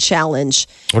Mannequin Challenge.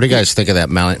 What do you guys think of that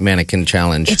Mannequin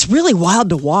Challenge? It's really wild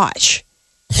to watch.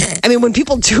 I mean, when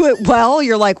people do it well,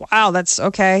 you're like, wow, that's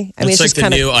okay. I mean, it's like the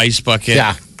new ice bucket.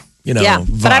 Yeah.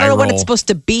 But I don't know what it's supposed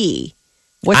to be.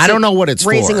 I don't know what it's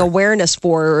raising for. awareness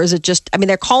for, or is it just, I mean,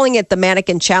 they're calling it the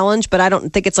Mannequin Challenge, but I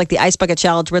don't think it's like the Ice Bucket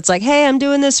Challenge where it's like, hey, I'm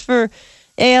doing this for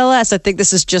ALS. I think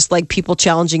this is just like people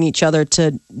challenging each other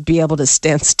to be able to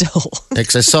stand still.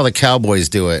 Because I saw the Cowboys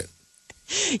do it.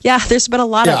 Yeah, there's been a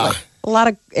lot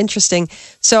of interesting.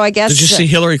 So I guess. Did you see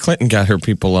Hillary Clinton got her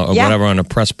people or whatever on a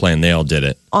press plane? They all did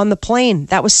it. On the plane.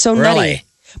 That was so nutty.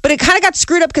 But it kind of got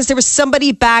screwed up because there was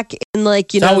somebody back in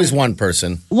It's always one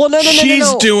person. Well, no.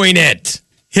 She's doing it.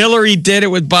 Hillary did it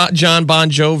with John Bon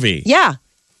Jovi. Yeah.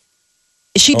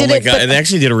 She did it. God. They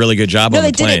actually did a really good job on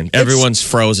the plane. Everyone's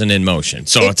frozen in motion.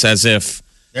 So it's as if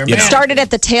it started at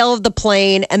the tail of the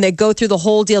plane and they go through the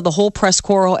whole deal, the whole press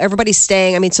corps. Everybody's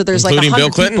staying. I mean, so there's including like 100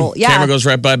 Bill Clinton. people. Yeah. Camera goes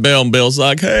right by Bill and Bill's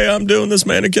like, hey, I'm doing this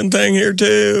mannequin thing here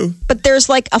too. But there's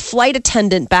like a flight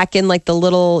attendant back in like the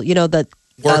little, the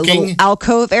little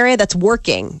alcove area that's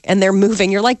working and they're moving.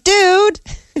 You're like, dude.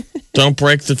 Don't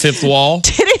break the fifth wall.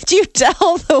 Didn't you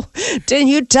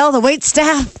tell the wait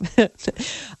staff?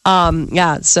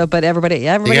 But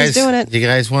everybody's doing it. You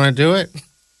guys want to do it?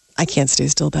 I can't stay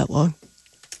still that long.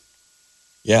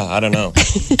 Yeah, I don't know.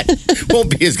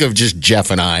 Won't be as good as just Jeff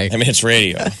and I. I mean, it's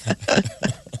radio.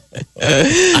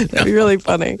 That'd be really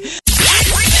funny.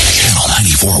 Channel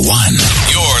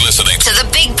 94.1. You're listening to the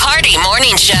Big Party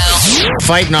Morning Show.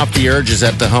 Fighting off the urges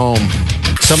at the home.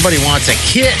 Somebody wants a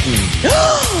kitten.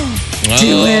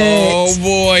 Do it. Oh,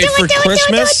 boy. For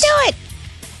Christmas? Do it.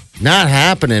 Not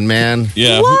happening, man.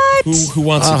 Yeah. What? Who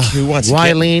wants a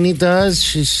Wileen, he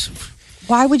does.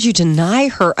 Why would you deny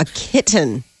her a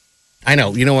kitten? I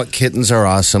know. You know what? Kittens are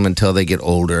awesome until they get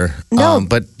older. No.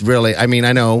 But really, I mean,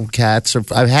 I know cats are.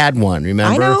 I've had one,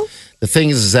 remember? I know. The thing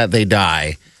is that they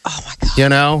die. Oh, my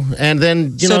God. And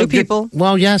then, so do people.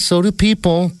 Well, yeah, so do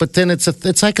people. But then it's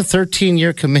like a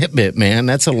 13-year commitment, man.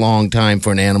 That's a long time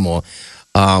for an animal.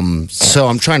 So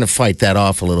I'm trying to fight that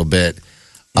off a little bit.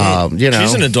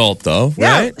 She's an adult, though,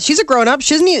 right? She's a grown-up.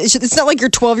 It's not like your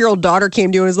 12-year-old daughter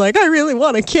came to you and was like, I really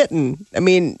want a kitten. I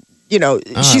mean,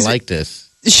 I like this.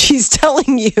 She's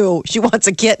telling you she wants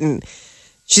a kitten.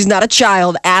 She's not a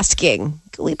child asking,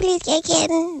 can we please get a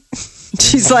kitten?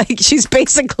 She's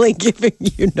basically giving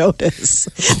you notice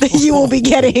that you will be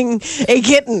getting a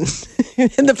kitten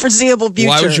in the foreseeable future.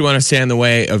 Why would you want to stand in the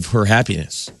way of her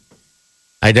happiness?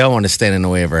 I don't want to stand in the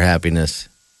way of her happiness.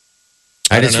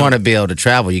 I just want to be able to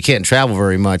travel. You can't travel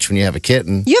very much when you have a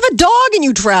kitten. You have a dog and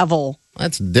you travel.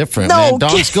 That's different, man.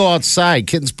 Dogs go outside.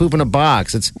 Kittens poop in a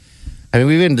box. We've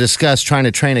even discussed trying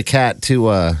to train a cat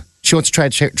to... She wants to try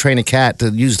to train a cat to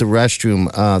use the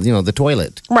restroom, the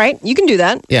toilet. Right. You can do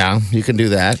that. Yeah, you can do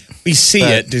that. We see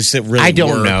it. Does it really I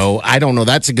don't work? I don't know.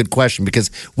 That's a good question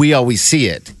because we always see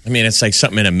it. I mean, it's like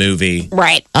something in a movie.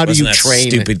 Right. How do you that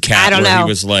train stupid cat I don't where know. he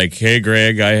was like, hey,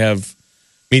 Greg, I have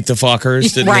Meet the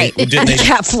Fuckers. Right.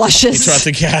 Cat flushes. He taught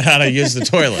the cat how to use the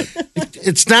toilet.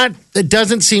 It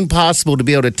doesn't seem possible to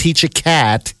be able to teach a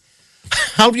cat.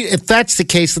 If that's the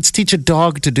case, let's teach a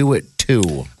dog to do it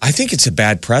too. I think it's a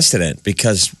bad precedent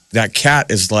because that cat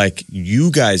is like,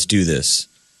 you guys do this.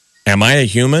 Am I a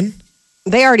human?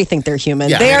 They already think they're human.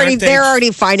 Yeah. They're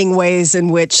already finding ways in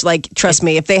which, like, trust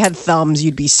me, if they had thumbs,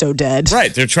 you'd be so dead.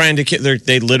 Right. They're trying to,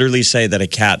 they literally say that a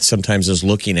cat sometimes is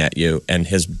looking at you and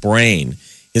his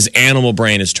animal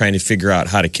brain is trying to figure out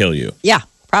how to kill you. Yeah,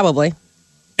 probably.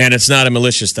 And it's not a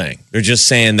malicious thing. They're just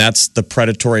saying that's the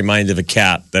predatory mind of a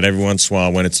cat that every once in a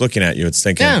while when it's looking at you, it's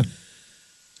thinking,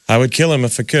 I would kill him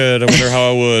if I could. I wonder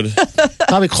how I would.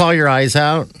 Probably claw your eyes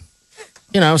out.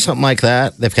 Something like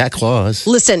that. They've got claws.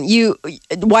 Listen,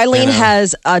 Wileen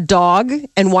has a dog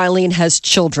and Wileen has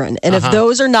children. And if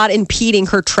those are not impeding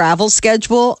her travel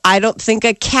schedule, I don't think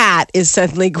a cat is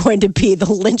suddenly going to be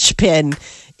the linchpin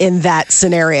in that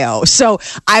scenario. So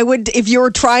I would, if you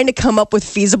were trying to come up with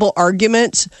feasible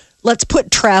arguments, let's put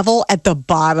travel at the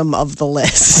bottom of the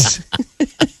list.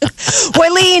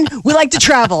 Wileen, we like to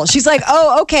travel. She's like,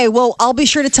 oh, okay, well, I'll be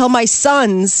sure to tell my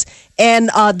sons and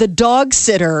the dog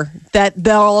sitter that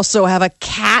they'll also have a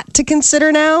cat to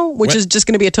consider now, which is just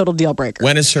going to be a total deal breaker.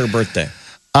 When is her birthday?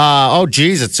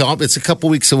 Geez, it's a couple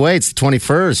weeks away. It's the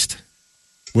 21st.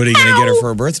 What are you going to get her for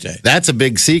her birthday? That's a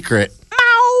big secret.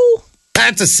 Meow.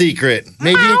 That's a secret.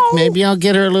 Maybe I'll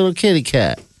get her a little kitty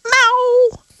cat.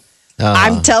 Meow.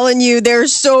 I'm telling you, they're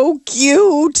so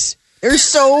cute. They're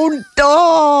so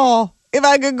dull. If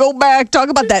I could go back, talk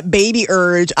about that baby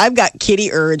urge. I've got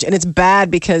kitty urge, and it's bad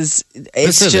because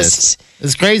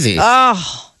it's crazy.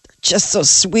 Oh, they're just so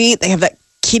sweet. They have that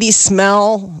kitty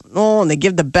smell. Oh, and they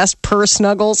give the best purr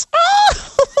snuggles. Oh,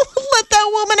 let that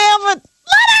woman have it.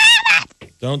 Let her have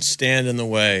it. Don't stand in the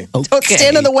way. Okay. Don't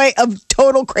stand in the way of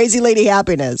total crazy lady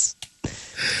happiness.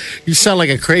 You sound like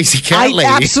a crazy cat lady.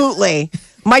 Absolutely.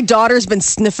 My daughter's been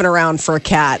sniffing around for a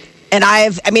cat. And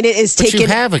it is taken. But you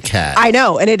have a cat. I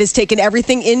know. And it has taken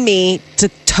everything in me to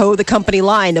toe the company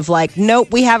line of like,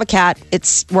 nope, we have a cat.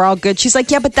 We're all good. She's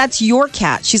like, yeah, but that's your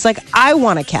cat. She's like, I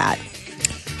want a cat.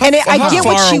 And I get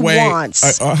what she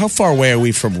wants. How far away are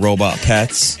we from robot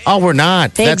pets? Oh, we're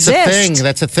not. That's exist. a thing.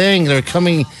 That's a thing.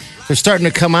 They're starting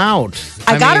to come out.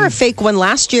 I got her a fake one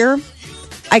last year.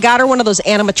 I got her one of those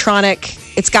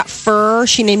animatronic. It's got fur.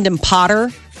 She named him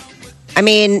Potter. I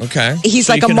mean, he's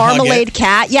so like a marmalade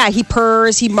cat. Yeah, he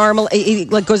purrs, he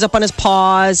like goes up on his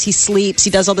paws, he sleeps, he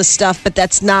does all this stuff, but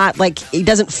that's not like, he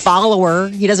doesn't follow her,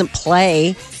 he doesn't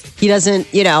play, he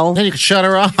doesn't, Then you can shut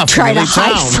her off. Try to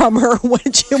hide from her when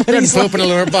he's poop in a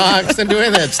little box and do any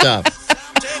of that stuff.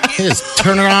 He just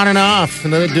turn it on and off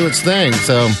and let it do its thing.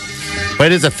 So, but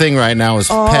it is a thing right now is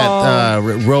pet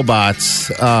robots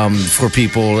for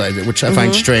people, which I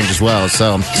find strange as well.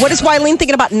 So, what is Wileen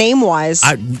thinking about name-wise?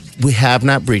 We have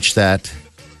not breached that.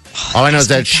 All I know is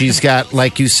that she's got,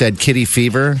 like you said, kitty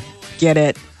fever. Get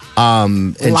it.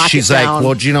 And she's like,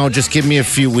 well, just give me a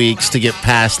few weeks to get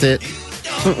past it.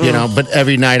 But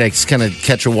every night I just kind of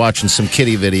catch her watching some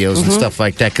kitty videos and stuff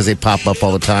like that because they pop up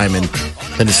all the time, and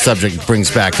then the subject brings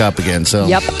back up again. So,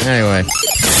 anyway.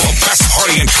 The best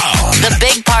party in town. The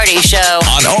Big Party Show.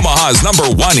 On Omaha's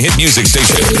 #1 hit music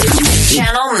station.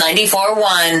 Channel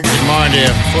 94.1. Good morning,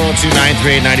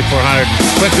 402-938-9400.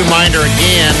 Quick reminder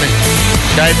again,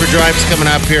 diaper drive's coming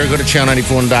up here. Go to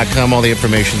channel94.1.com. All the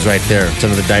information's right there. It's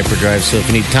under the diaper drive. So if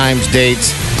you need times,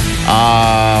 dates,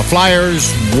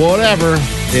 flyers, whatever,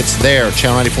 it's there.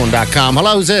 Channel94.com.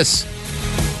 Hello, who's this?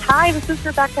 Hi, this is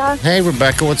Rebecca. Hey,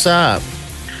 Rebecca, what's up?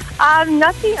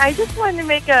 Nothing. I just wanted to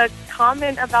make a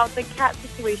comment about the cat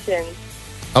situation.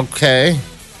 Okay.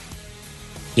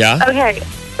 Yeah? Okay,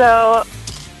 so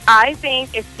I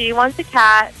think if she wants a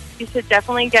cat, you should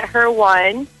definitely get her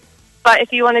one. But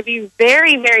if you want to be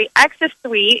very, very extra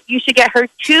sweet, you should get her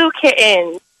 2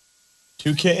 kittens.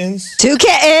 2 kittens? 2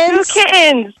 kittens? 2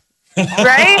 kittens.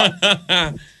 Right?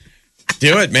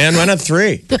 Do it, man. Why not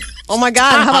 3? Oh, my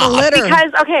God. How about a litter?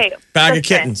 Because, Bag of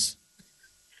kittens.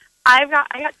 I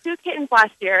got 2 kittens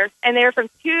last year, and they were from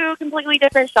 2 completely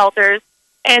different shelters,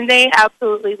 and they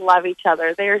absolutely love each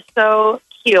other. They are so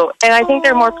cute. And I think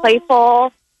they're more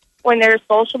playful when they're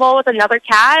sociable with another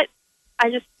cat.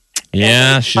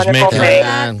 Yeah, she's making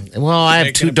that. Well, I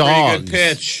have 2 dogs. Good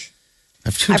pitch. I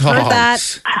have 2 I've dogs. heard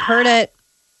that. I've heard it.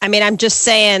 I mean, I'm just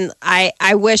saying,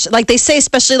 I wish, like they say,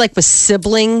 especially like with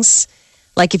siblings,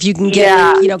 like if you can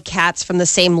get, cats from the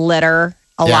same litter,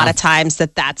 a lot of times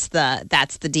that's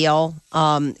the deal.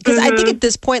 Because I think at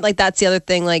this point, like that's the other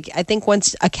thing. Like I think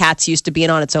once a cat's used to being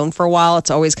on its own for a while,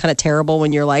 it's always kind of terrible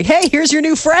when you're like, "Hey, here's your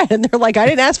new friend," and they're like, "I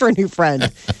didn't ask for a new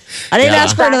friend. I didn't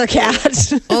ask for another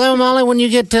cat." Well, Molly, when you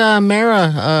get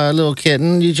Mara, a little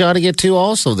kitten, you ought to get 2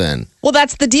 also. Then. Well,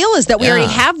 that's the deal is that we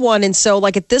already have one. And so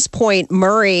like at this point,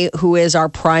 Murray, who is our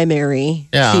primary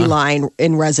feline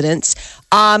in residence,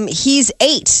 he's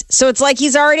 8. So it's like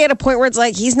he's already at a point where it's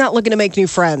like he's not looking to make new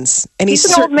friends. And he's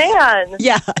an old man.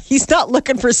 Yeah. He's not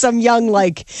looking for some young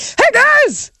like, hey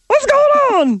guys, what's going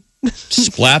on?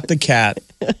 Splat the cat.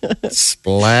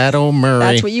 Splat-o Murray.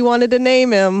 That's what you wanted to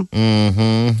name him.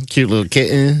 Mm-hmm. Cute little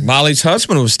kitten. Molly's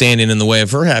husband was standing in the way of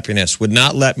her happiness, would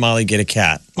not let Molly get a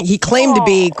cat. He claimed to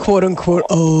be, quote unquote,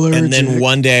 allergic. And then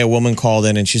one day a woman called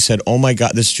in and she said, oh my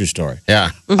God, this is a true story. Yeah.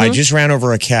 I just ran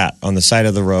over a cat on the side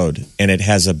of the road and it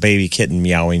has a baby kitten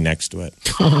meowing next to it.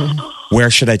 Where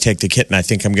should I take the kitten? I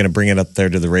think I'm going to bring it up there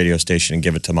to the radio station and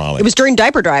give it to Molly. It was during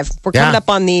diaper drive. We're coming up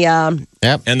on the...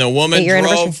 And the woman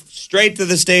drove straight to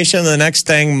the station. The next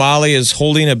thing, Molly is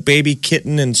holding a baby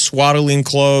kitten in swaddling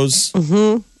clothes.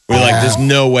 Mm-hmm. We're like, there's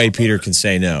no way Peter can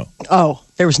say no. Oh,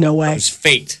 there was no way. It was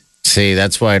fate. See,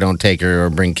 that's why I don't take her or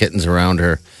bring kittens around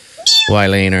her,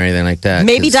 Wileen or anything like that.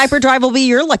 Maybe diaper drive will be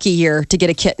your lucky year to get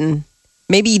a kitten.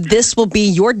 Maybe this will be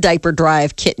your diaper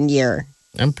drive kitten year.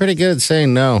 I'm pretty good at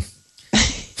saying no.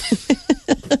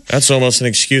 That's almost an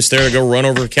excuse there to go run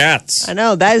over cats. I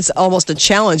know. That is almost a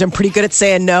challenge. I'm pretty good at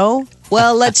saying no.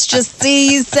 Well, let's just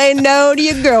see you say no to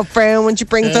your girlfriend when she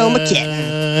brings home a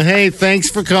kitten. Hey, thanks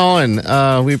for calling.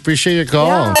 We appreciate your call.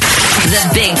 Yeah.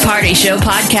 The Big Party Show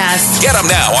podcast. Get them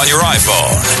now on your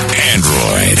iPhone,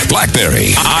 Android,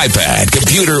 BlackBerry, iPad,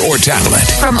 computer, or tablet.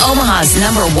 From Omaha's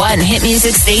 #1 hit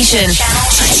music station,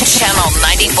 Channel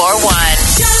 94.1.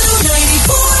 Channel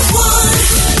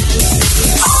 94.1.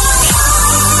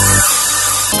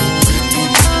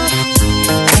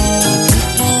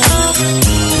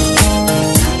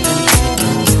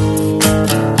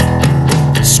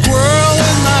 Squirrel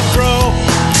in my fro,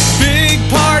 Big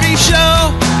Party Show.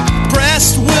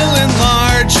 Breast will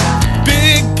enlarge,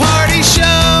 Big Party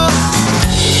Show.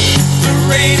 The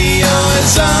radio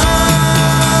is on.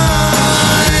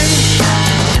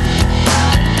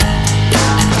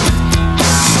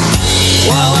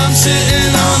 While I'm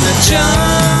sitting on the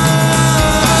john.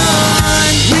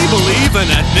 We believe in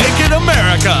a naked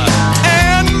America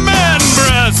and man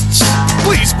breasts.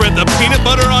 Please spread the peanut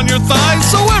butter on your thighs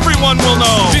so everyone will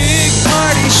know. Big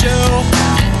Party Show.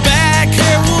 Back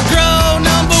hair will grow.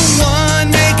 #1,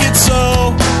 make it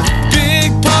so.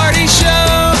 Big Party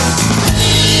Show.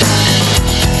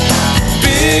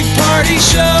 Big Party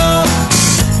Show.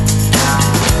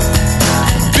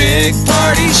 Big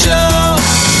Party Show.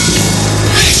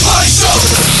 Big Party Show.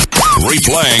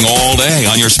 Replaying all day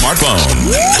on your smartphone,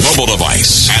 mobile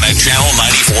device, and at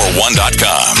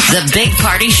channel941.com. The Big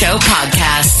Party Show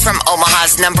podcast from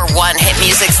Omaha's #1 hit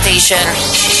music station,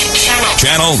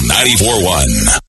 Channel 94.1.